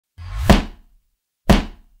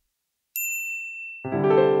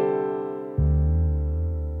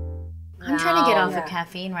off of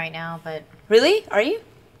caffeine right now, but... Really? Are you?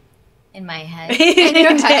 In my head. In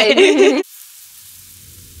your head.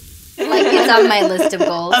 Like, it's on my list of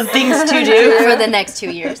goals. Of things to do? For the next 2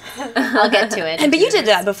 years. I'll get to it. But you did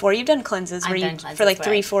that before. You've done cleanses I've where done you cleanses for like where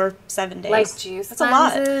 3, 4, 7 days. Like juice That's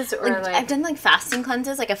cleanses? a lot. Or like... I've done like fasting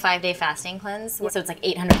cleanses, like a 5-day fasting cleanse. So it's like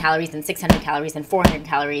 800 calories and 600 calories and 400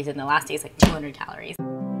 calories, and the last day is like 200 calories.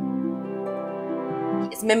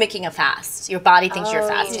 It's mimicking a fast. Your body thinks you're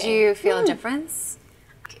fasting. Did you feel a difference?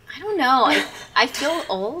 I don't know. I feel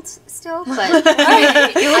old still, but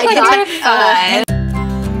You look like 25.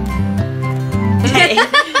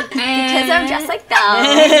 because I'm dressed like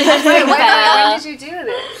that. Wait, when did you do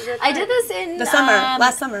this? I did this in The summer,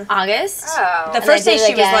 last summer. August. Oh. The And first I day did it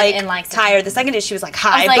she was again like, in, tired. The second day she was like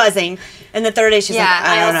high, like- buzzing. And the third day she's like,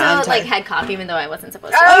 I don't know, I I'm also tired. had coffee even though I wasn't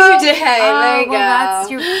supposed to. Oh, you did. There you go.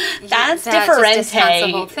 That's that different just discounts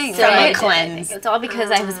the whole thing. from I a did. cleanse. It's all because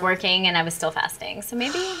I was working and I was still fasting. So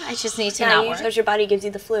maybe I just need to not work. Because your body gives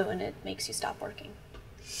you the flu and it makes you stop working.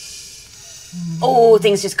 Oh,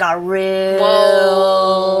 things just got real.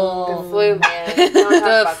 The flu, man.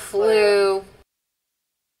 The flu.